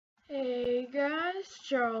Hey guys,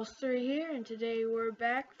 Charles3 here, and today we're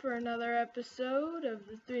back for another episode of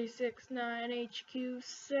the 369 HQ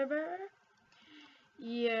server.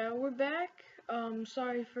 Yeah, we're back.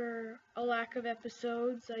 Sorry for a lack of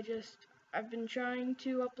episodes. I've been trying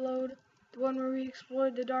to upload the one where we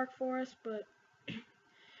explored the Dark Forest, but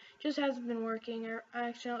just hasn't been working. I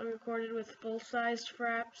accidentally recorded with full-sized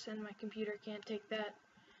fraps, and my computer can't take that.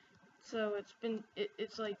 So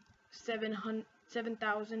it's like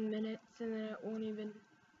 7,000 minutes, and then it won't even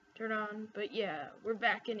turn on. But yeah, we're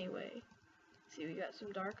back anyway. See, we got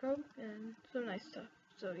some dark oak and some nice stuff.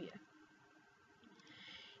 So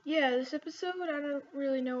yeah, this episode I don't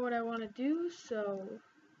really know what I want to do, so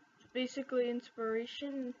it's basically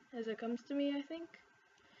inspiration as it comes to me, I think.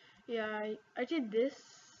 Yeah, I did this.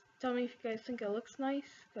 Tell me if you guys think it looks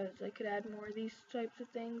nice, because I could add more of these types of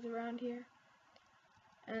things around here.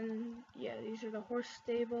 And yeah, these are the horse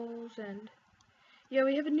stables, and yeah,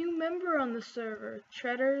 we have a new member on the server,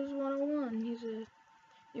 Treaders101. He's a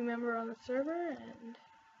new member on the server, and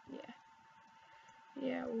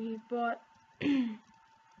yeah, we bought him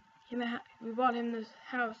this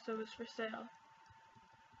house that was for sale.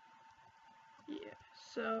 Yeah,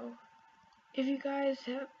 so if you guys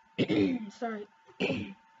have sorry,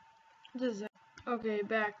 okay,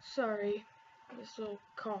 back. Sorry, this little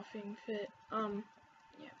coughing fit.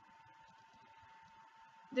 Yeah.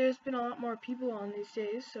 There's been a lot more people on these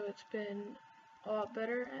days, so it's been a lot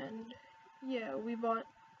better, and yeah,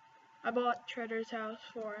 I bought Treader's house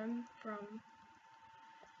for him from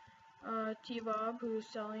T-Bob, who was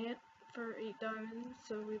selling it for 8 diamonds,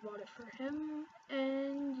 so we bought it for him,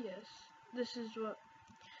 and yes, this is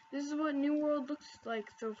what New World looks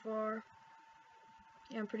like so far.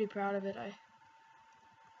 Yeah, I'm pretty proud of it. I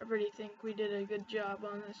really think we did a good job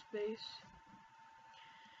on this base.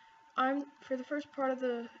 For the first part of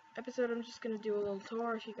the episode, I'm just gonna do a little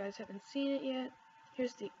tour if you guys haven't seen it yet.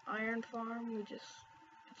 Here's the iron farm. It's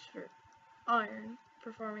for iron,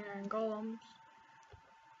 for farming iron golems.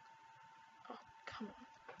 Oh, come on.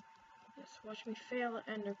 Yes, watch me fail at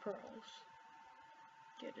ender pearls.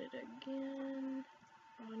 Get it again.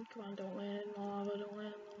 Come on, don't land in the lava, don't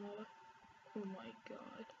land in the lava. Oh my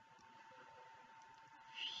god.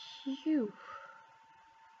 Phew.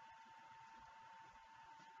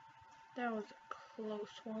 That was a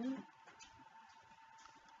close one.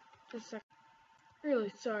 Just a second.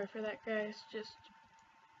 Really sorry for that, guys. Just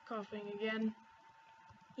coughing again.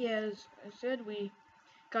 Yeah, as I said, we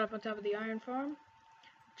got up on top of the iron farm,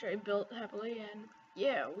 which I built happily, and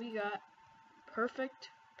yeah, we got perfect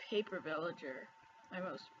paper villager. My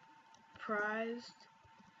most prized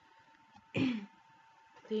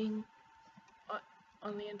thing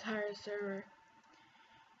on the entire server.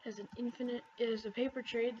 It is a paper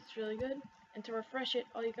trade that's really good, and to refresh it,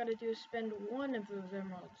 all you gotta do is spend one of those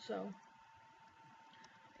emeralds. So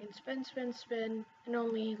you can spend, and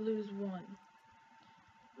only lose one,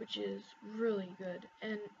 which is really good.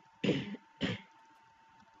 And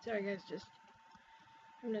sorry guys, just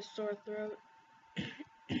having a sore throat.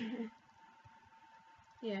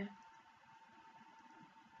 Yeah.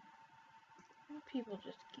 People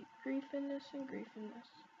just keep griefing this and griefing this.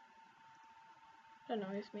 That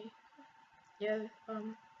annoys me. Yeah,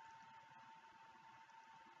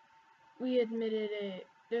 we admitted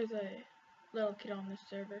there's a little kid on this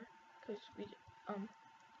server, because we,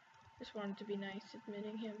 just wanted to be nice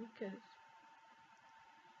admitting him, because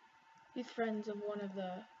he's friends of one of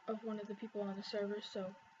the people on the server,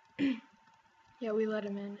 so yeah, we let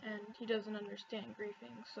him in, and he doesn't understand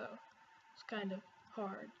griefing, so it's kind of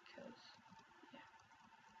hard, because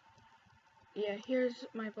yeah, here's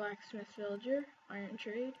my blacksmith villager, iron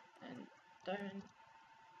trade, and diamond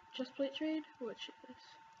chestplate trade, which is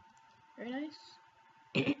very nice.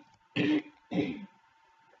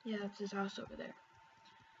 Yeah, that's his house over there.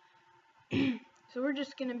 So we're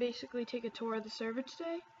just gonna basically take a tour of the server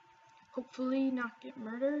today, hopefully not get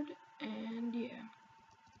murdered, and yeah.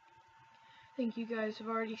 I think you guys have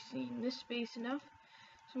already seen this base enough,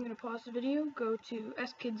 so I'm gonna pause the video, go to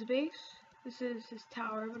S-Kid's base. This is his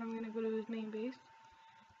tower, but I'm gonna go to his main base,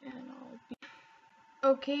 and I'll be...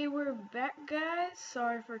 Okay, we're back, guys.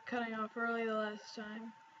 Sorry for cutting off early the last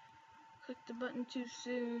time. Clicked the button too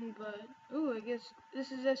soon, but ooh, I guess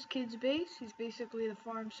this is S-Kid's base. He's basically the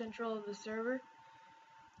farm central of the server.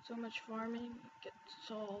 So much farming, it gets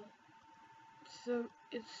all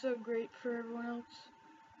it's so great for everyone else.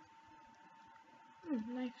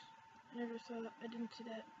 Nice. I never saw that. I didn't see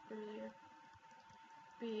that earlier.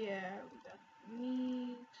 But yeah, we got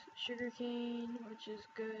meat, sugarcane, which is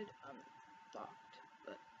good. Unlocked,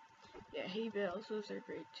 but yeah, hay bales, those are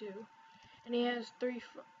great too. And he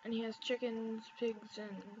has chickens, pigs,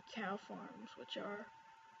 and cow farms, which are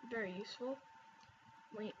very useful.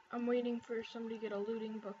 I'm waiting for somebody to get a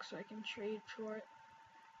looting book so I can trade for it.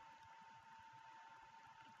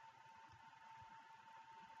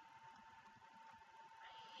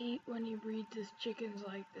 I hate when he breeds his chickens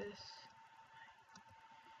like this.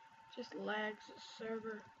 Just lags the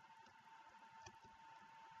server.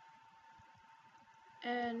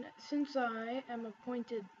 And since I am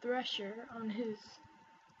appointed thresher in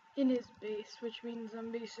his base, which means I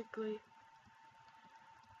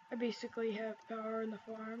basically have power in the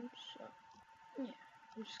farm, so yeah,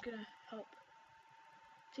 I'm just gonna help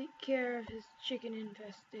take care of his chicken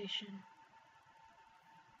infestation.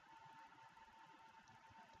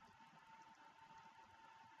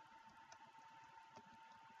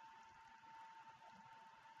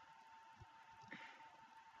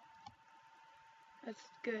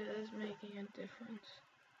 That's good, that's making a difference.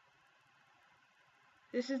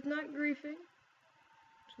 This is not griefing.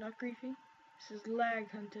 It's not griefing. This is lag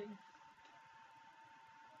hunting.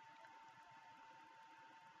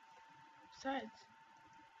 Besides,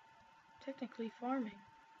 technically farming.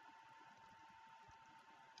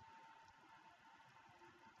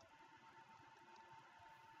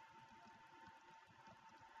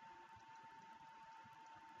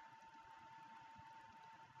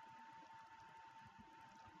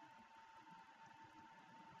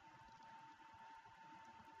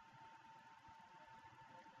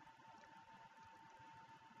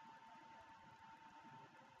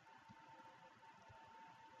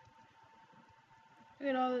 Look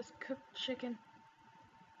at all this cooked chicken.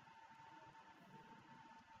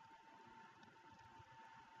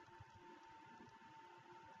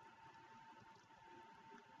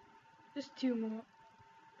 Just 2 more.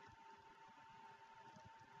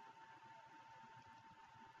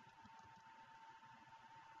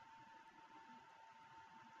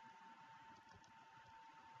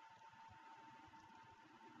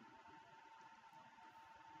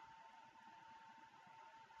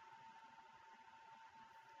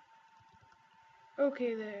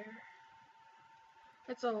 Okay there.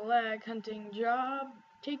 That's a lag hunting job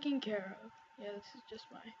taken care of. Yeah, this is just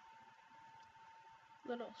my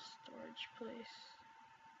little storage place.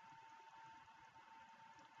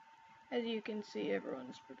 As you can see,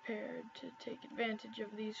 everyone's prepared to take advantage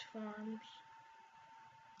of these farms.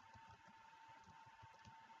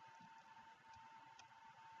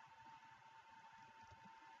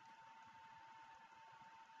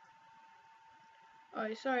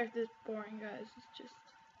 Oh, sorry if this is boring, guys. It's just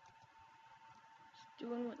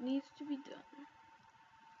doing what needs to be done.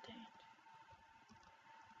 Dang it.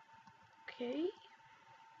 Okay.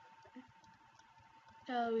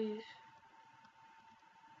 Eloise.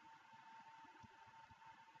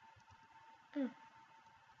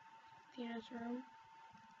 Tina's room.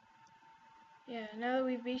 Yeah, now that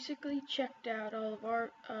we've basically checked out all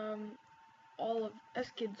of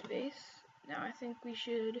S-Kid's base, now I think we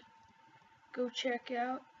should go check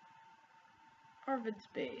out Arvid's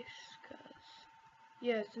base, cause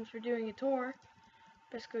yeah, since we're doing a tour,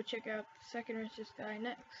 let's go check out the second richest guy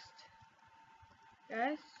next.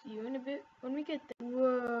 Guys, see you in a bit when we get there.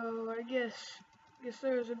 Whoa, I guess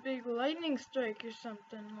there was a big lightning strike or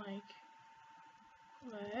something, like,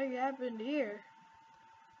 what the heck happened here?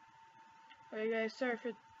 Alright guys, sorry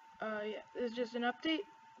for, yeah, this is just an update.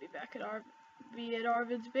 Be at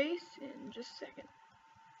Arvid's base in just a second.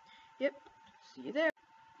 Yep, see you there.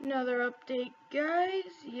 Another update,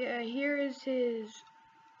 guys. Yeah, here is his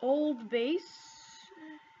old base.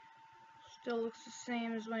 Still looks the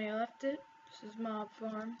same as when he left it. This is Mob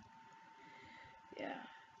Farm. Yeah.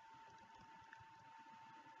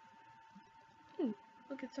 Ooh,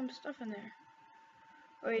 look at some stuff in there.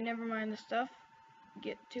 Wait, never mind the stuff.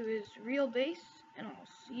 Get to his real base, and I'll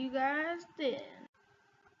see you guys then.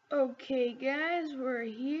 Okay, guys, we're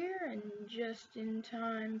here, and just in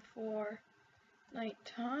time for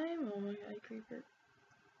nighttime. Oh my god, creeper.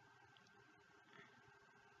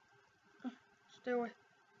 Stay away.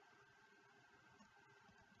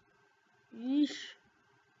 Yeesh.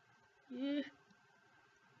 Yeah.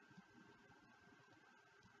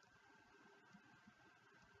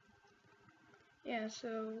 Yeah,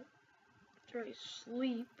 so after I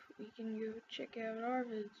sleep, we can go check out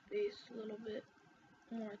Arvid's base a little bit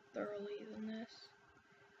more thoroughly than this.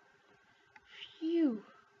 Phew.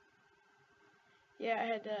 Yeah, I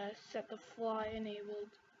had to set the fly enabled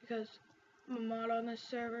because I'm a mod on this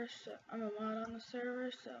server,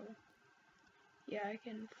 so yeah, I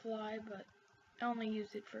can fly, but I only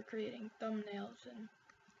use it for creating thumbnails and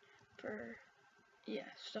for, yeah,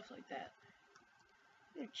 stuff like that.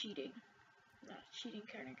 You're cheating. Not a cheating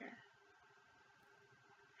kind of guy.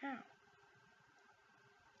 Ow.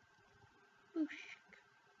 Whoosh.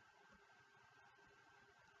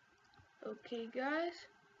 Okay, guys.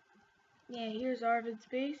 Yeah, here's Arvid's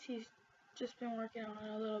base. He's just been working on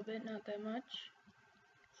it a little bit, not that much.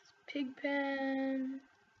 Pig pen.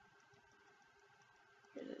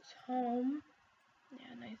 Here's his home.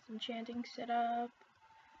 Yeah, nice enchanting setup.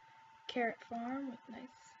 Carrot farm with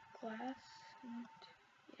nice glass. And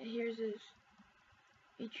yeah, here's his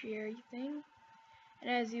apiary thing. And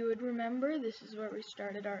as you would remember, this is where we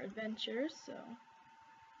started our adventures, so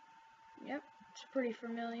yep, it's pretty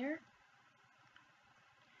familiar.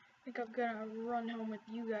 I think I'm gonna run home with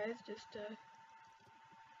you guys just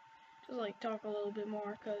like talk a little bit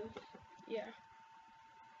more, cause yeah.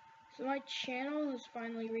 So my channel has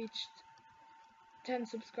finally reached 10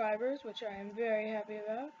 subscribers, which I am very happy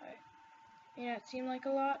about. I may not seem like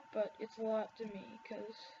a lot, but it's a lot to me,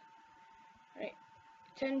 cause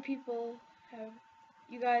 10 people have.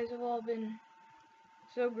 You guys have all been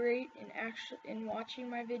so great in watching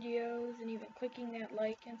my videos and even clicking that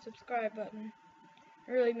like and subscribe button.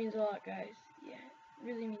 It really means a lot, guys. Yeah, it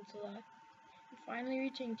really means a lot. And finally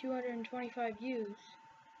reaching 225 views.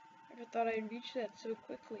 I never thought I'd reach that so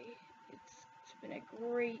quickly. It's been a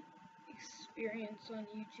great experience on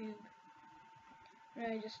YouTube.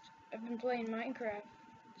 And I've been playing Minecraft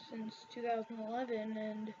since 2011,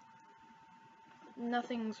 and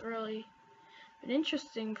nothing's really been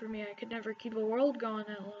interesting for me. I could never keep a world going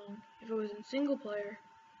that long if it was in single player.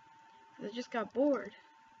 I just got bored.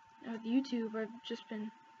 Now with YouTube, I've just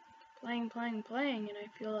been playing, and I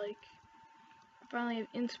feel like I finally have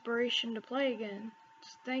inspiration to play again.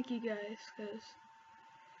 Just thank you guys, because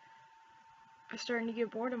I'm starting to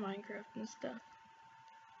get bored of Minecraft and stuff.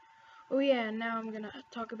 Oh yeah, and now I'm gonna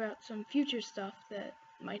talk about some future stuff that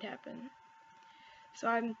might happen. So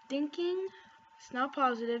I'm thinking, it's not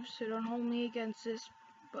positive, so don't hold me against this,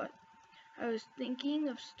 but I was thinking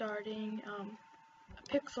of starting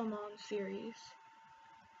a Pixelmon series.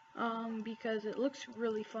 Because it looks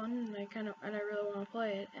really fun, and I really want to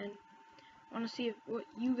play it, and I want to see what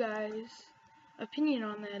you guys' opinion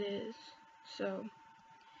on that is. So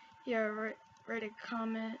yeah, write a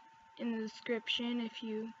comment in the description if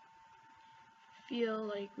you feel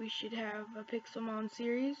like we should have a Pixelmon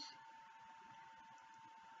series,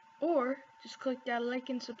 or just click that like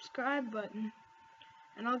and subscribe button,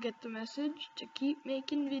 and I'll get the message to keep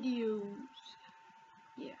making videos.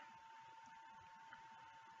 Yeah.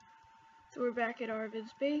 So we're back at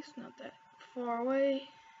Arvid's base, not that far away.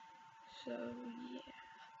 So yeah.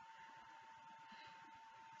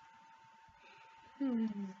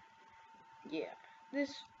 Yeah.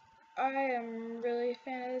 I am really a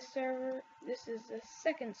fan of this server. This is the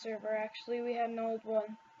second server actually. We had an old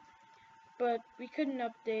one, but we couldn't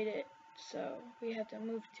update it, so we had to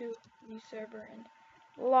move to a new server, and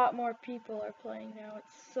a lot more people are playing now.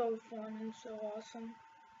 It's so fun and so awesome.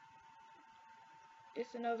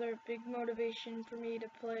 It's another big motivation for me to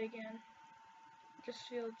play again. Just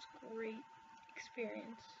feel it's great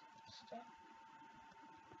experience stuff.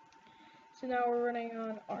 So now we're running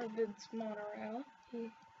on Arvid's monorail. He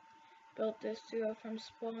built this to go from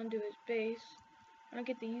spawn to his base. I don't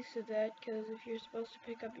get the use of that, because if you're supposed to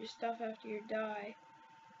pick up your stuff after you die,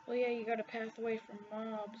 well yeah, you got a path away from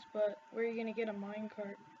mobs, but where are you gonna get a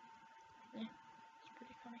minecart? Yeah, it's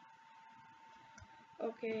pretty funny.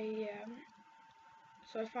 Okay, yeah.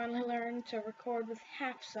 So I finally learned to record with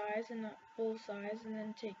half size and not full size, and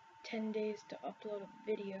then take 10 days to upload a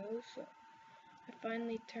video, so I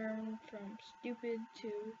finally turned from stupid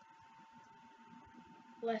to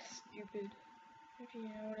less stupid, if you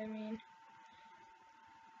know what I mean.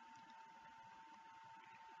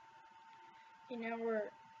 Okay, now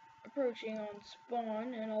we're approaching on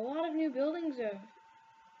spawn, and a lot of new buildings have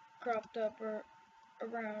cropped up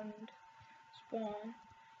around spawn.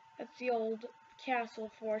 That's the old castle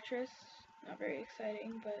fortress. Not very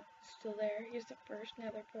exciting, but still there. Here's the first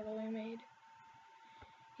nether portal we made.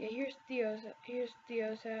 Yeah, here's Theo's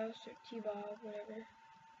house, or T-Bob, whatever.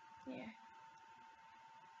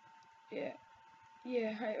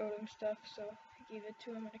 Yeah, I owed him stuff, so I gave it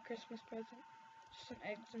to him in a Christmas present. Just some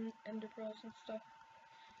eggs and ender pearls and stuff.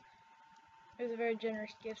 It was a very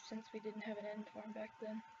generous gift since we didn't have an end farm back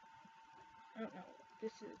then. I don't know what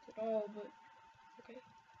this is at all, but okay.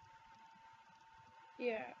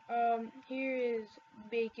 Yeah, here is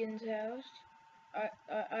Bacon's house.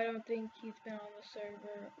 I don't think he's been on the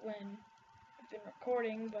server when I've been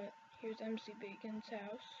recording, but here's MC Bacon's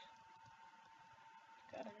house.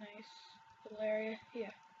 Got a nice little area.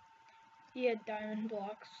 Yeah. He had diamond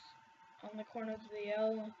blocks on the corner of the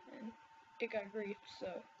L, and it got grief, so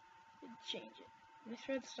I'd change it. Nice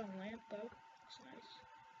redstone lamp, though. It's nice.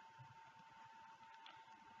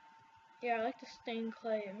 Yeah, I like the stained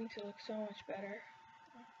clay. It makes it look so much better.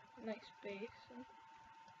 Nice base. And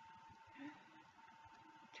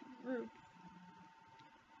to roof.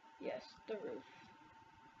 Yes, the roof.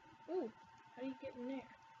 Ooh, how do you get in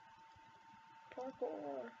there?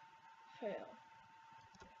 Parkour. Fail.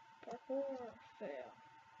 Parkour. Fail.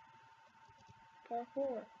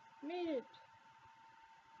 Parkour. Made it.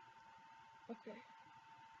 Okay.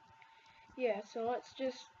 Yeah, so let's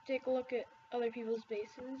just take a look at other people's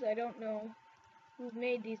bases. I don't know who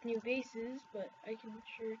made these new bases, but I can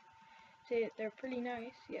sure say that they're pretty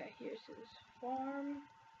nice. Yeah, here's his farm.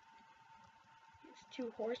 It's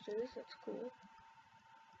 2 horses, that's cool.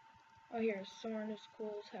 Oh, here's Soren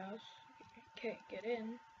Cool's house. Can't get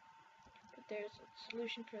in, but there's a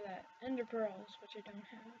solution for that. Ender pearls, which I don't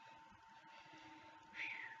have.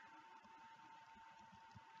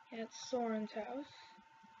 Yeah, it's Soren's house.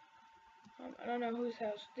 I don't know whose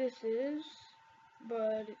house this is,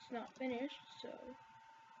 but it's not finished, so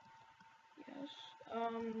yes.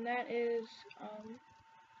 That is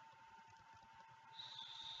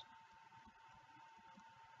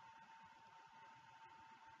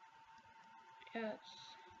yeah, it's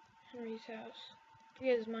Henry's house.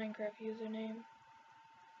 Forget his Minecraft username,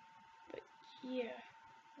 but yeah,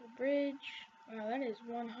 a bridge. Wow, that is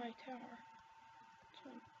one high tower. It's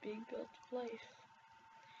one big built place.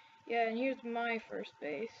 Yeah, and here's my first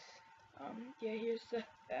base. Yeah, here's the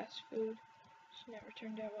fast food, which never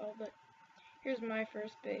turned out well, but here's my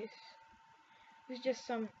first base. It's just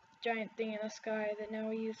some giant thing in the sky that now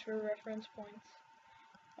we use for reference points.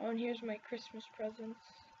 Oh, and here's my Christmas presents.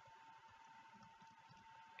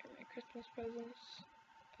 Here are my Christmas presents.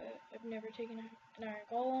 I've never taken an iron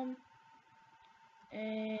golem.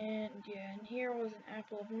 And yeah, and here was an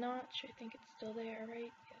apple of notch. I think it's still there,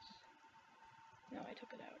 right? Yes. No, I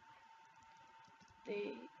took it out.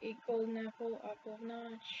 The 8 golden apple of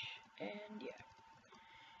notch, and yeah.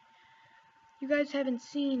 You guys haven't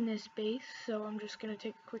seen this base, so I'm just gonna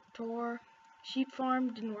take a quick tour. Sheep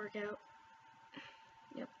farm didn't work out.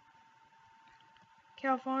 Yep.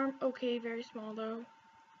 Cow farm, okay, very small though.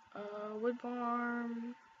 Wood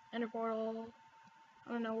farm, ender portal.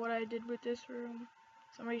 I don't know what I did with this room.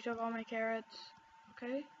 Somebody took all my carrots.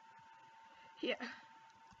 Okay. Yeah.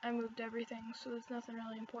 I moved everything, so there's nothing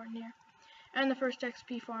really important here. And the first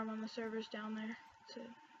XP farm on the servers down there. It's a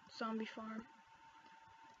zombie farm.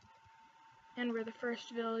 And where the first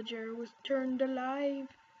villager was turned alive.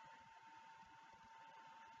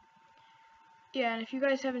 Yeah, and if you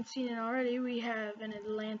guys haven't seen it already, we have an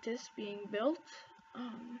Atlantis being built.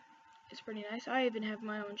 It's pretty nice. I even have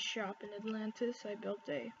my own shop in Atlantis. I built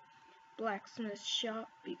a blacksmith shop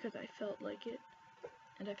because I felt like it.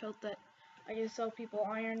 And I felt that I can sell people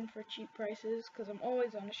iron for cheap prices because I'm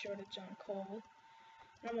always on a shortage on coal.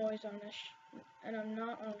 And I'm always on and I'm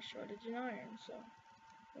not on a shortage in iron, so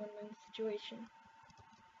win-win situation.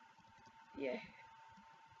 Yeah.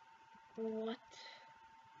 What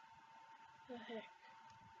the heck?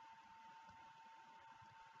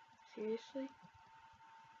 Seriously?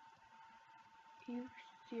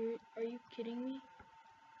 Are you kidding me?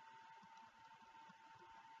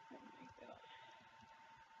 Oh my god.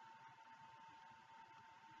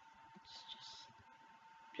 It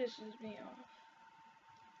just pisses me off.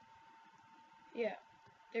 Yeah.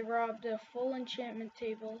 They robbed a full enchantment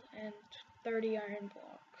table and 30 iron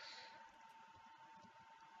blocks.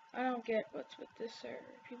 I don't get what's with this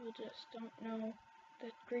server. People just don't know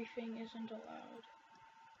that griefing isn't allowed.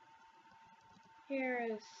 Here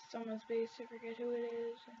is someone's base, I forget who it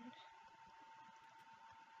is, and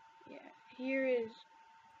yeah, here is,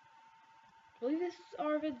 I believe this is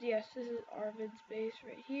Arvid's, yes, this is Arvid's base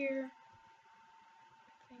right here,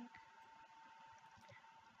 I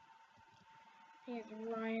think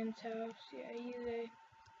it's Ryan's house, yeah,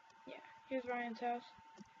 here's Ryan's house.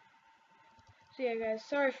 So yeah guys,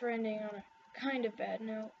 sorry for ending on a kind of bad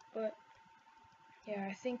note, but yeah,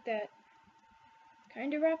 I think that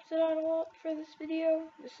kind of wraps it all up for this video.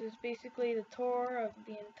 This is basically the tour of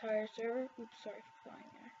the entire server. Oops, sorry for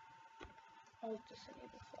flying there. I'll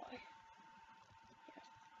disable fly. Yeah,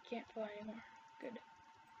 can't fly anymore. Good.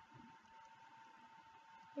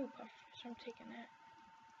 Ooh, pufferfish, I'm taking that.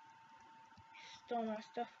 Stole my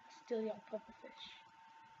stuff, steal your pufferfish.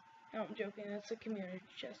 No, I'm joking, that's a community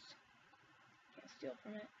chest. Can't steal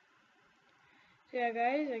from it. So yeah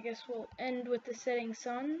guys, I guess we'll end with the setting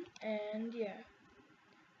sun, and yeah.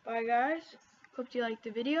 Bye guys, hope you liked the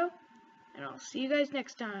video, and I'll see you guys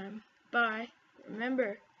next time. Bye.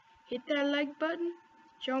 Remember, hit that like button,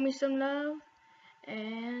 show me some love,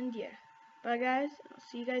 and yeah. Bye guys, I'll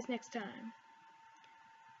see you guys next time.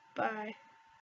 Bye.